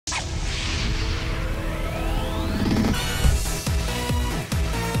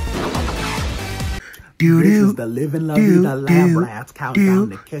This is the Livin la Vida lab rats countdown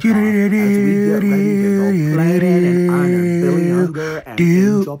to kickoff as we get ready to go play and honor Billy Younger and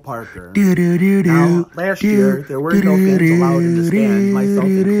Angel Parker. Now, last year, there were no fans allowed in the stands, myself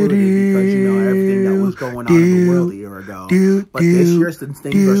included, because, you know, everything that was going on in the world a year ago. But this year, since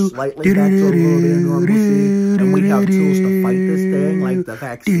things are slightly back to a little bit of normalcy, and we have tools to fight this thing, like the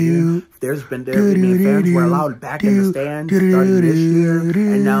vaccine, fans were allowed back in the stands starting this year,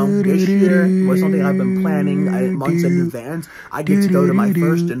 and now this year was something I've been planning months in advance. I get to go to my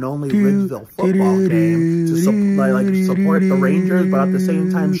first and only Ridgeville football game to support the Rangers, but at the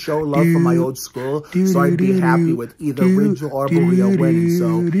same time show love for my old school. So I'd be happy with either Ridgeville or Berea winning.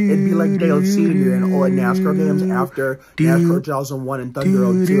 So it'd be like Dale Senior in all NASCAR games after NASCAR 2001 and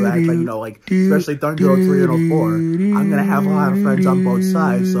Thunder 02. Act like, you know, like especially Thunder 03 and 04. I'm gonna have a lot of friends on both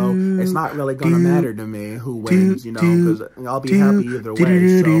sides, so it's not really gonna matter to me who wins, you know, because I'll be happy either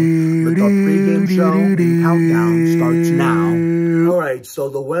way. So the pregame show and countdown starts now. Alright, so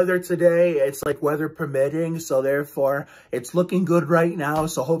the weather today, it's like weather permitting, so therefore it's looking good right now,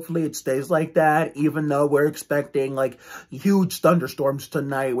 so hopefully it stays like that, even though we're expecting like huge thunderstorms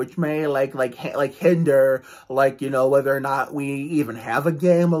tonight, which may like hinder, like, you know, whether or not we even have a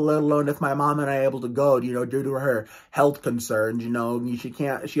game, let alone if my mom and I are able to go, you know, due to her health concerns. You know,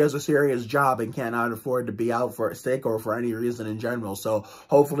 she has a serious job and cannot afford to be out for sick or for any reason in general. So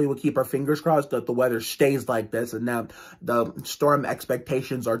hopefully we'll keep our fingers crossed that the weather stays like this and that the storm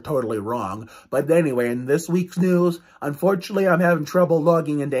expectations are totally wrong. But anyway, in this week's news, unfortunately, I'm having trouble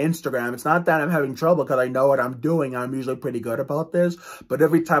logging into Instagram. It's not that I'm having trouble because I know what I'm doing. I'm usually pretty good about this. But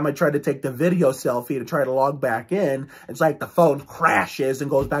every time I try to take the video selfie to try to log back in, it's like the phone crashes and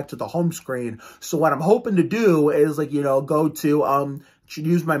goes back to the home screen. So what I'm hoping to do is, like, you know, go to,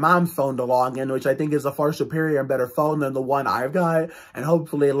 use my mom's phone to log in, which I think is a far superior and better phone than the one I've got, and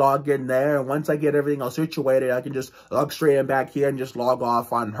hopefully log in there. And once I get everything all situated, I can just log straight in back here and just log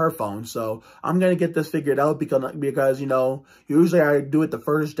off on her phone. So I'm going to get this figured out because, you know, usually I do it the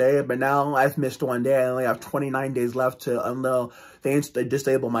first day, but now I've missed one day. I only have 29 days left to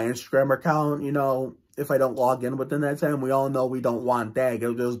disable my Instagram account, you know. If I don't log in within that time, we all know we don't want that. It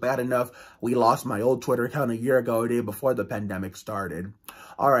was bad enough we lost my old Twitter account a year ago, a day before the pandemic started.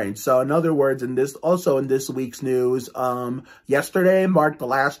 All right, so in other words, in this week's news, yesterday marked the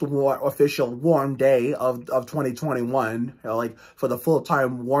last official warm day of 2021, you know, like for the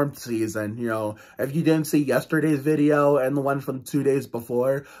full-time warmth season. You know, if you didn't see yesterday's video and the one from 2 days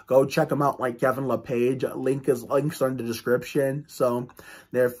before, go check them out, like Kevin LePage. Links are in the description. So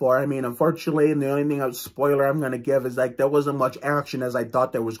therefore, I mean, unfortunately, the only thing spoiler I'm going to give is like there wasn't much action as I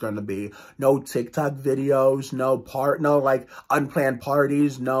thought there was going to be. No TikTok videos, no like unplanned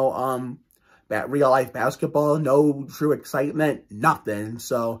parties, no real life basketball, no true excitement, nothing.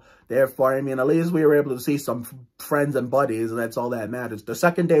 So therefore, I mean, at least we were able to see some friends and buddies, and that's all that matters. The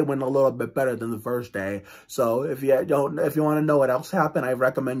second day went a little bit better than the first day. So if you want to know what else happened, I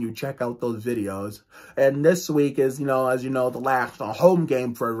recommend you check out those videos. And this week is, you know, as you know, the last home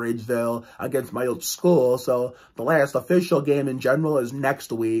game for Ridgeville against my old school. So the last official game in general is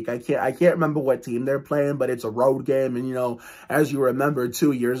next week. I can't remember what team they're playing, but it's a road game. And, you know, as you remember,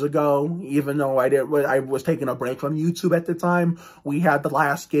 2 years ago, even though I was taking a break from YouTube at the time, we had the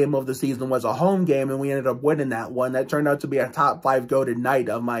last game of the season was a home game, and we ended up winning that one. That turned out to be a top 5 goated night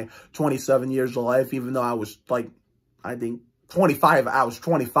of my 27 years of life, even though I was like, I think 25. I was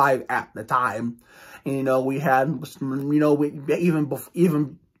 25 at the time. And, you know, we had, you know,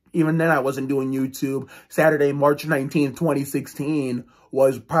 even then I wasn't doing YouTube. Saturday, March 19th, 2016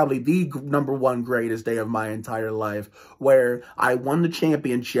 was probably the #1 greatest day of my entire life, where I won the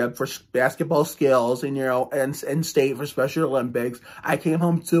championship for basketball skills and, you know, and state for Special Olympics. I came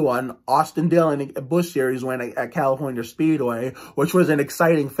home too on Austin Dillon Busch Series win at California Speedway, which was an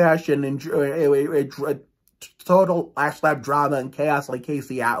exciting fashion and total last lap drama and chaos like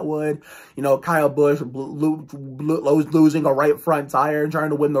Casey Atwood. You know, Kyle Busch losing a right front tire and trying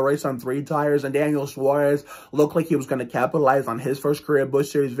to win the race on 3 tires. And Daniel Suarez looked like he was going to capitalize on his first career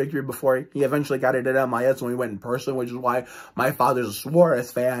Busch Series victory before he eventually got it at MIS when we went in person, which is why my father's a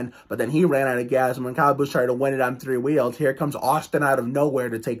Suarez fan. But then he ran out of gas, and when Kyle Busch tried to win it on 3 wheels, here comes Austin out of nowhere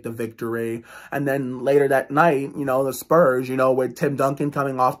to take the victory. And then later that night, you know, the Spurs, you know, with Tim Duncan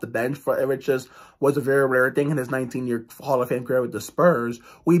coming off the bench, which just was a very rare thing in his 19-year Hall of Fame career with the Spurs.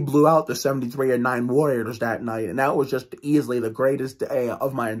 We blew out the 73-9 Warriors that night, and that was just easily the greatest day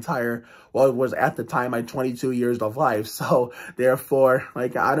of my entire, well, it was at the time my 22 years of life. So therefore,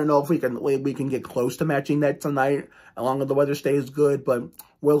 like, I don't know if we can get close to matching that tonight, as long as the weather stays good, but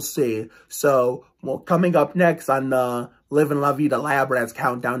we'll see. So, well, coming up next on the Livin la Vida Lab Rats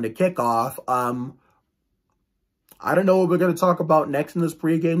countdown to kickoff, I don't know what we're going to talk about next in this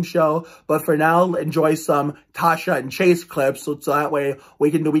pregame show, but for now, enjoy some Tasha and Chase clips, so that way we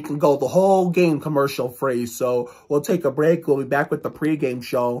can go the whole game commercial free. So we'll take a break. We'll be back with the pregame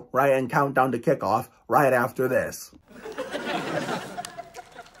show, right, and countdown to kickoff right after this.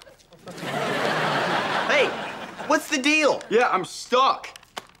 Hey, what's the deal? Yeah, I'm stuck.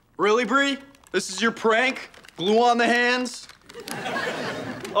 Really, Bree? This is your prank? Glue on the hands?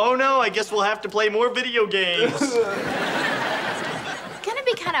 Oh no, I guess we'll have to play more video games. It's gonna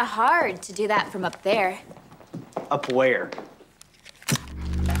be kind of hard to do that from up there. Up where?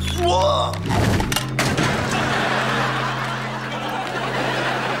 Whoa!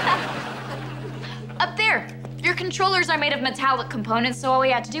 Up there. Your controllers are made of metallic components, so all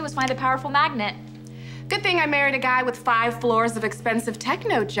we had to do was find a powerful magnet. Good thing I married a guy with 5 floors of expensive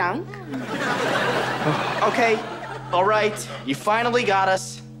techno junk. Okay, all right, you finally got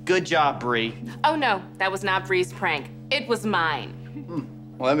us. Good job, Bree. Oh no, that was not Bree's prank. It was mine.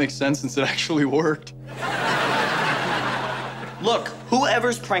 Well, that makes sense since it actually worked. Look,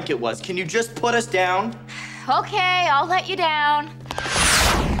 whoever's prank it was, can you just put us down? Okay, I'll let you down.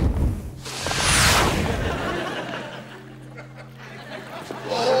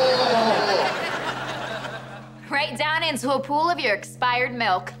 Right down into a pool of your expired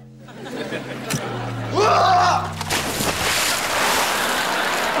milk.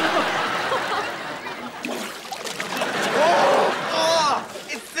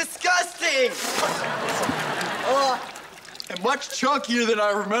 It's disgusting! And much chunkier than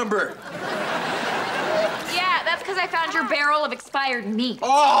I remember. Yeah, that's because I found your barrel of expired meat.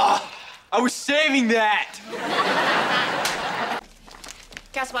 Oh, I was saving that.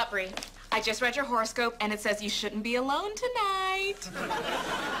 Guess what, Bree? I just read your horoscope and it says you shouldn't be alone tonight.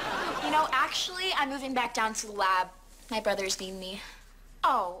 You know, actually, I'm moving back down to the lab. My brothers need me.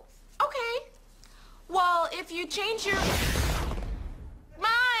 Oh, okay. Well, if you change your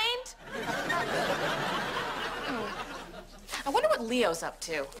mind. I wonder what Leo's up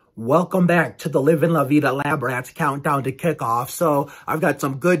to. Welcome back to the Livin la Vida Lab Rats countdown to kickoff. So I've got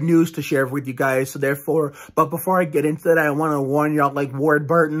some good news to share with you guys. So therefore, but before I get into that, I want to warn y'all, like Ward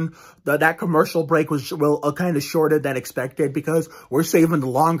Burton, that commercial break was kind of shorter than expected because we're saving the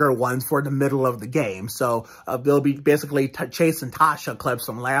longer ones for the middle of the game. So there'll be basically Chase and Tasha clips,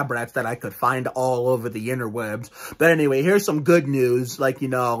 some Lab Rats that I could find all over the interwebs. But anyway, here's some good news.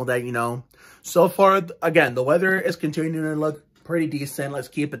 So far, again, the weather is continuing to look pretty decent. Let's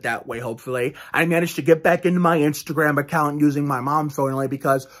keep it that way, hopefully. I managed to get back into my Instagram account using my mom's phone only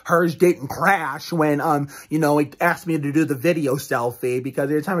because hers didn't crash when, it asked me to do the video selfie, because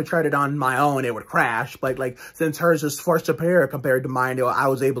every time I tried it on my own, it would crash. But, since hers is far superior compared to mine, I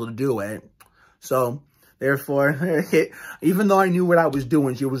was able to do it. So, therefore, even though I knew what I was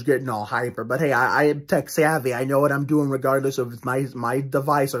doing, she was getting all hyper. But hey, I am tech savvy. I know what I'm doing regardless of if my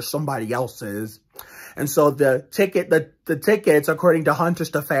device or somebody else's. And so the tickets, according to Hunter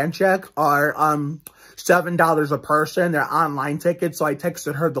Stefanchek, are $7 a person. They're online tickets. So I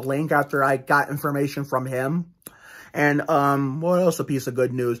texted her the link after I got information from him. And what else a piece of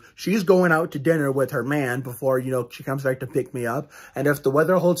good news? She's going out to dinner with her man before, she comes back to pick me up. And if the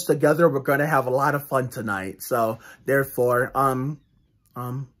weather holds together, we're going to have a lot of fun tonight. So therefore,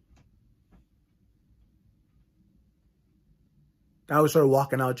 I was sort of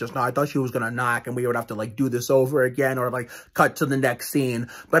walking out just now. I thought she was going to knock and we would have to do this over again or cut to the next scene.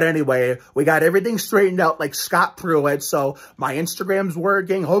 But anyway, we got everything straightened out Scott Pruitt. So my Instagram's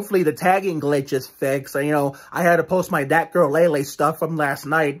working. Hopefully the tagging glitch is fixed. I had to post my That Girl Lele stuff from last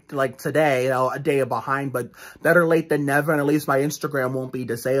night, today, a day behind, but better late than never. And at least my Instagram won't be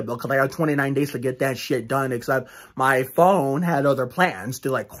disabled because I have 29 days to get that shit done, except my phone had other plans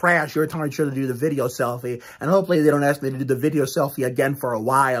to crash every time I try to do the video selfie. And hopefully they don't ask me to do the video selfie again for a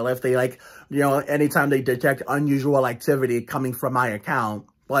while if they anytime they detect unusual activity coming from my account.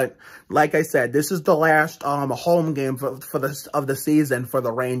 But like I said, this is the last home game of the season for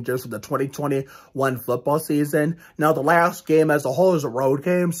the Rangers for the 2021 football season. Now the last game as a whole is a road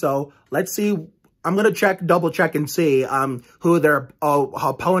game, so let's see. I'm gonna double check and see who their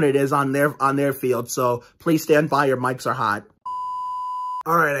opponent is on their field. So please stand by. Your mics are hot.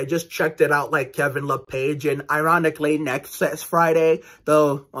 All right, I just checked it out like Kevin LePage, and ironically, next Friday,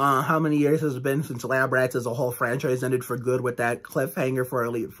 though, how many years has it been since Lab Rats as a whole franchise ended for good with that cliffhanger for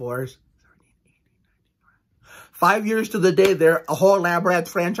Elite Fours? 5 years to the day their whole Lab Rats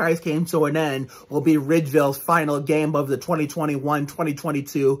franchise came to an end will be Ridgeville's final game of the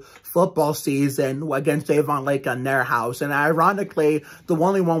 2021-2022 football season against Avon Lake on their house. And ironically, the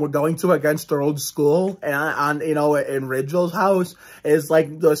only one we're going to against their old school and in Ridgeville's house is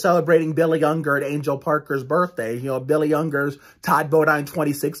like the celebrating Billy Younger and Angel Parker's birthday. You know, Billy Younger's Todd Bodine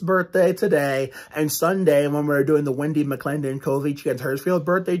 26th birthday today, and Sunday when we're doing the Wendy McClendon Covey against Hursfield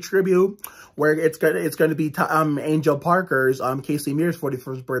birthday tribute, where it's gonna be Angel Parker's Casey Mears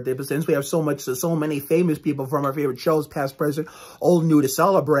 41st birthday. But since we have so many famous people from our favorite shows, past, present, old, new, to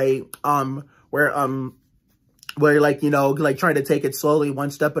celebrate, we're like, you know, like trying to take it slowly, one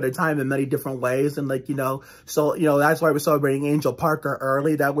step at a time in many different ways. And like, you know, so, you know, that's why we're celebrating Angel Parker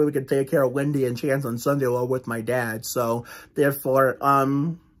early. That way we can take care of Wendy and Chance on Sunday while with my dad. So therefore,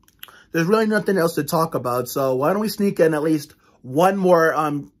 there's really nothing else to talk about. So why don't we sneak in at least one more,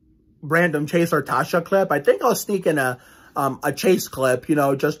 random Chase or Tasha clip. I think I'll sneak in a Chase clip, you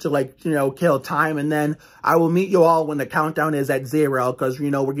know, just to like, you know, kill time. And then I will meet you all when the countdown is at 0, because, you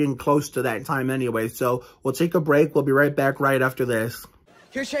know, we're getting close to that time anyway. So we'll take a break. We'll be right back right after this.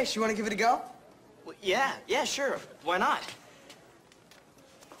 Here, Chase, you want to give it a go? Well, yeah, sure. Why not?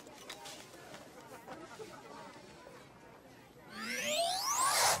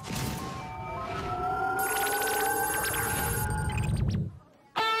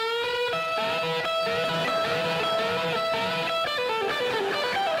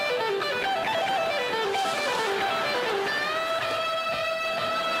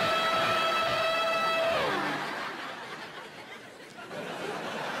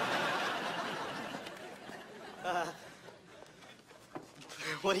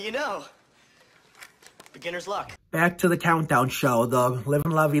 What do you know? Beginner's luck. Back to the countdown show, the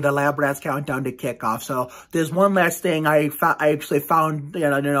Livin la Vida Lab Rats countdown to kickoff. So there's one last thing I actually found,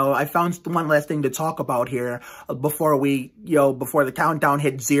 I found one last thing to talk about here before we, before the countdown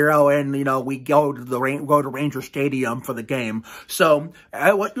hit 0 and, we go to Ranger Stadium for the game. So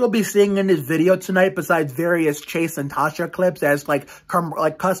what you'll be seeing in this video tonight, besides various Chase and Tasha clips as like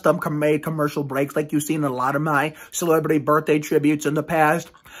custom made commercial breaks like you've seen in a lot of my celebrity birthday tributes in the past,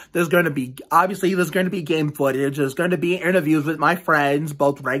 there's going to be game footage. There's going to be interviews with my friends,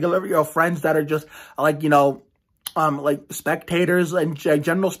 both regular, friends that are just like, like spectators and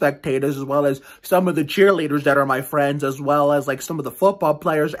general spectators, as well as some of the cheerleaders that are my friends, as well as like some of the football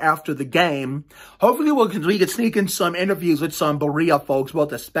players after the game. Hopefully we can sneak in some interviews with some Berea folks, both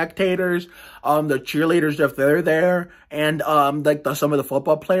the spectators, the cheerleaders if they're there, and like some of the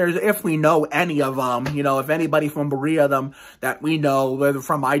football players, if we know any of them, if anybody from Berea that we know, whether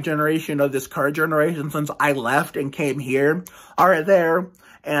from my generation or this current generation since I left and came here, are there.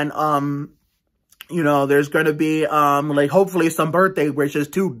 And there's going to be, hopefully some birthday wishes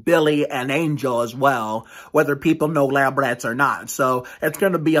to Billy and Angel as well, whether people know Lab Rats or not. So it's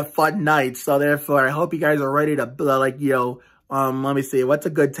going to be a fun night. So therefore, I hope you guys are ready to, let me see, what's a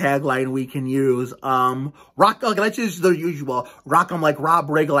good tagline we can use? Let's use the usual. Rock 'em like Rob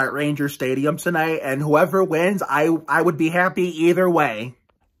Riggle at Ranger Stadium tonight. And whoever wins, I would be happy either way.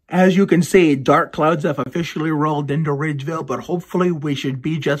 As you can see, dark clouds have officially rolled into Ridgeville, but hopefully we should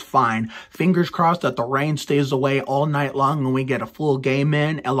be just fine. Fingers crossed that the rain stays away all night long and we get a full game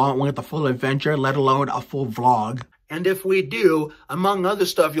in, along with a full adventure, let alone a full vlog. And if we do, among other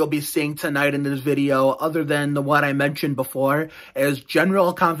stuff you'll be seeing tonight in this video, other than what I mentioned before, is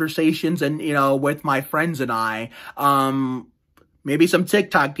general conversations and, with my friends and I, maybe some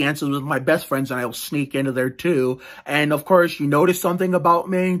TikTok dances with my best friends, and I'll sneak into there too. And of course, you notice something about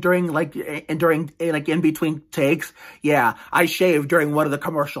me during in between takes. Yeah, I shaved during one of the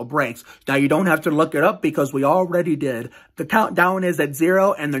commercial breaks. Now you don't have to look it up because we already did. The countdown is at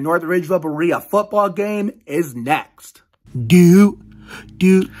 0, and the North Ridgeville Berea football game is next. This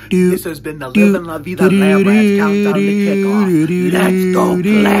has been the Livin la Vida Lab Rats countdown to kickoff. Let's go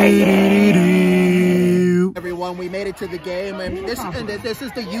play it. Everyone, we made it to the game, and this is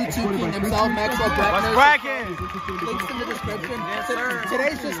the YouTube king himself, Maxwell Breckner. Links in the description. Yes, sir.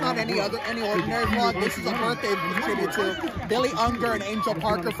 Today's just not any ordinary vlog. This is a birthday tribute to Billy Unger and Angel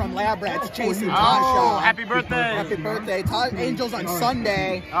Parker from Lab Rats, Chase and Tasha. Oh, happy birthday! Happy birthday! Angel's on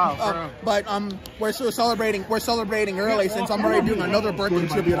Sunday. But we're celebrating early since I'm already doing another birthday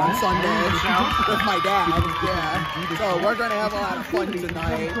tribute on Sunday with my dad. Yeah. So we're gonna have a lot of fun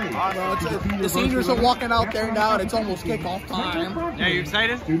tonight. The seniors are walking out there now, and it's almost kickoff time. Yeah, you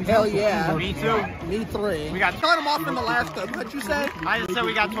excited? Hell yeah. Me too. Me 3. We got start them off in the last clip. What'd you say? I just said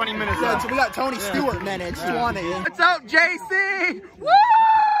we got 20 minutes Yeah, left. so we got Tony Stewart minutes. 20. What's up, JC? Woo!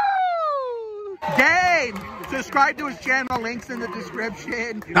 Dain! Subscribe to his channel. Links in the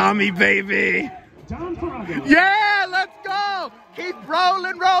description. Tommy, baby. Yeah, let's go. Keep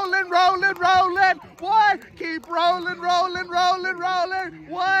rolling, rolling, rolling, rolling. What? Keep rolling, rolling, rolling, rolling.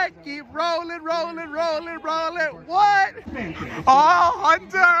 What? Keep rolling, rolling, rolling, rolling. What? Oh,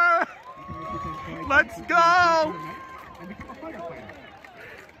 Hunter. Let's go.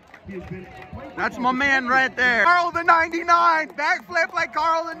 That's my man right there. Carl the 99. Backflip like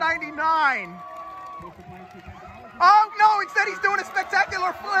Carl the 99. Oh no, instead he's doing a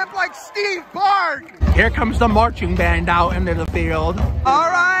spectacular flip like Steve Park. Here comes the marching band out into the field. All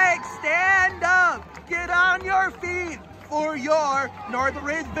right, stand up. Get on your feet for your North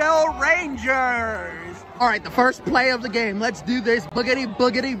Ridgeville Rangers. All right, the first play of the game. Let's do this. Boogity,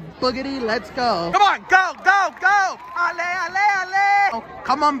 boogity, boogity. Let's go. Come on, go, go, go. Ale, ale, ale. Oh,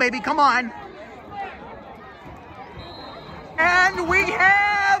 come on, baby, come on. And we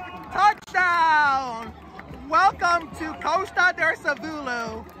have touchdown. Welcome to Costa del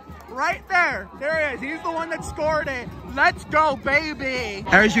Savulu. Right there. There he is. He's the one that scored it. Let's go, baby.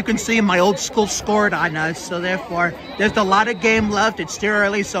 As you can see, my old school scored on us. So therefore, there's a lot of game left. It's still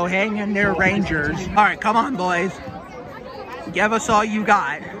early, so hang in there, Rangers. All right, come on, boys. Give us all you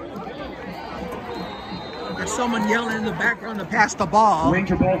got. There's someone yelling in the background to pass the ball.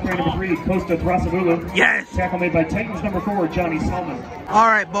 Ranger ball carrier number 3, Costa del Savulu. Yes. Tackle made by Titans number 4, Johnny Selman. All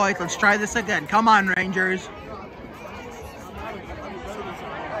right, boys, let's try this again. Come on, Rangers.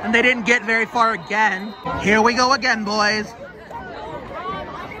 And they didn't get very far again. Here we go again, boys.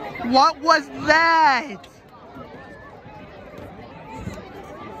 What was that?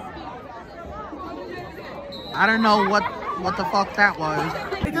 I don't know what the fuck that was.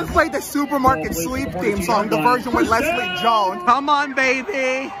 They just played the Supermarket Sweep theme song, the version with Leslie Jones. Come on,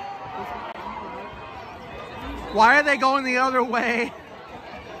 baby. Why are they going the other way?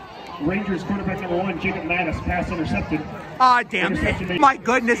 Rangers quarterback number 1, Jacob Mattis, pass intercepted. Ah, damn it. My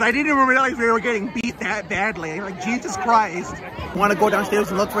goodness, I didn't even realize we were getting beat that badly. Like, Jesus Christ. Want to go downstairs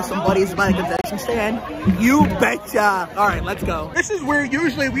and look for some buddies by a concession stand? You betcha. All right, let's go. This is where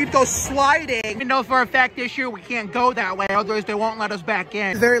usually we'd go sliding. You know for a fact this year we can't go that way, otherwise they won't let us back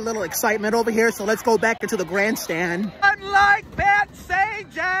in. Very little excitement over here, so let's go back into the grandstand. Unlike Pat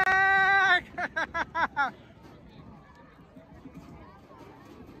Sajak!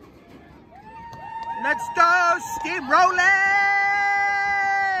 Let's go, keep rolling!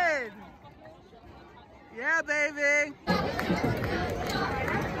 Yeah, baby.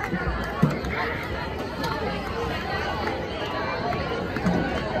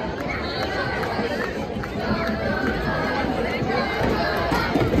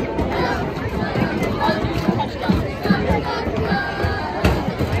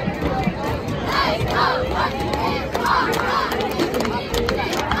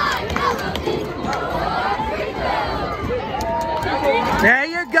 There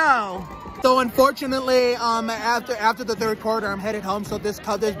you go. So unfortunately, after the third quarter, I'm headed home. So this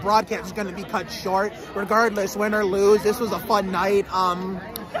broadcast is going to be cut short. Regardless, win or lose, this was a fun night.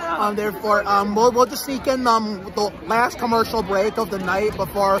 Therefore, we'll just sneak in the last commercial break of the night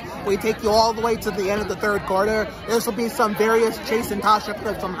before we take you all the way to the end of the third quarter. This will be some various Chase and Tasha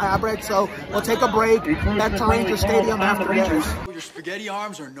clips from Fabric. So we'll take a break back to Ranger Stadium after this. Your spaghetti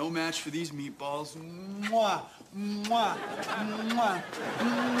arms are no match for these meatballs. Mwah, mwah, mwah,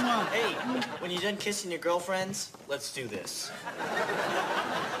 mwah. Hey, when you're done kissing your girlfriends, let's do this.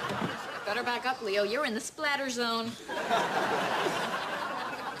 Better back up, Leo. You're in the splatter zone.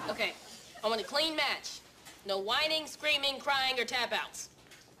 Okay, I want a clean match. No whining, screaming, crying, or tap outs.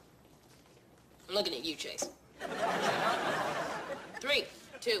 I'm looking at you, Chase. 3,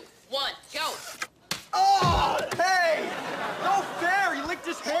 2, 1, go! Oh, hey! No fair, he licked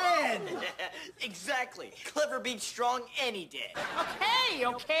his hand! Exactly. Clever beats strong any day.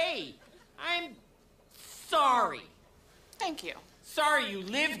 Okay. I'm sorry. Thank you. Sorry you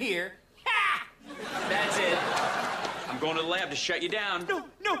live here. Ha! That's it. I'm going to the lab to shut you down.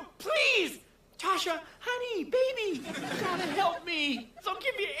 No, please! Tasha, honey, baby, you gotta help me. I'll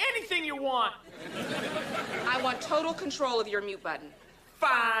give you anything you want. I want total control of your mute button.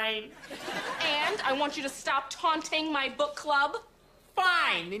 Fine. And I want you to stop taunting my book club.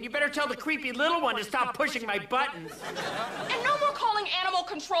 Fine. Then you better tell the creepy little one to stop pushing my buttons. And no more calling animal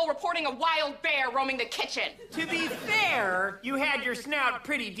control reporting a wild bear roaming the kitchen. To be fair, you had your snout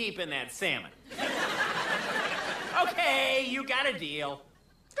pretty deep in that salmon. Okay, you got a deal.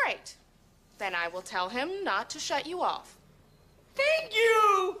 Great. Then I will tell him not to shut you off. Thank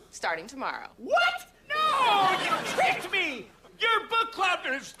you! Starting tomorrow. What? No! You tricked me! Your book club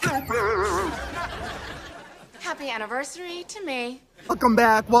is stupid! Happy anniversary to me. Welcome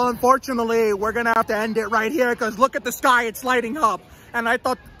back. Well, unfortunately, we're going to have to end it right here because look at the sky. It's lighting up. and I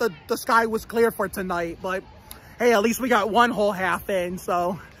thought the sky was clear for tonight, but hey, at least we got one whole half in.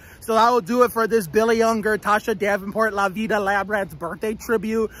 So that will do it for this Billy Younger, Tasha Davenport, La Vida Lab Rats birthday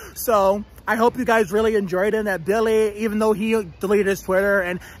tribute. So I hope you guys really enjoyed it, and that Billy, even though he deleted his Twitter,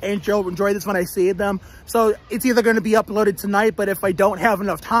 and Angel enjoyed this when I see them. So it's either going to be uploaded tonight, but if I don't have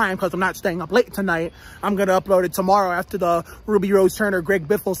enough time, because I'm not staying up late tonight, I'm going to upload it tomorrow after the Ruby Rose Turner, Greg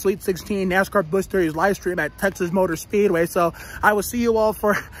Biffle Sweet 16 NASCAR Busch Series live stream at Texas Motor Speedway. So I will see you all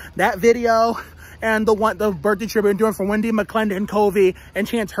for that video. And the birthday tribute I'm doing for Wendy McClendon, Covey, and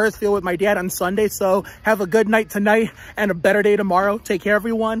Chance Hurstfield with my dad on Sunday. So have a good night tonight and a better day tomorrow. Take care,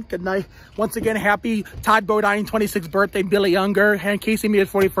 everyone. Good night. Once again, happy Todd Bodine 26th birthday, Billy Younger, and Casey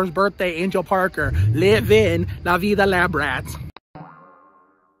Mears 41st birthday, Angel Parker. Livin la Vida Lab Rats.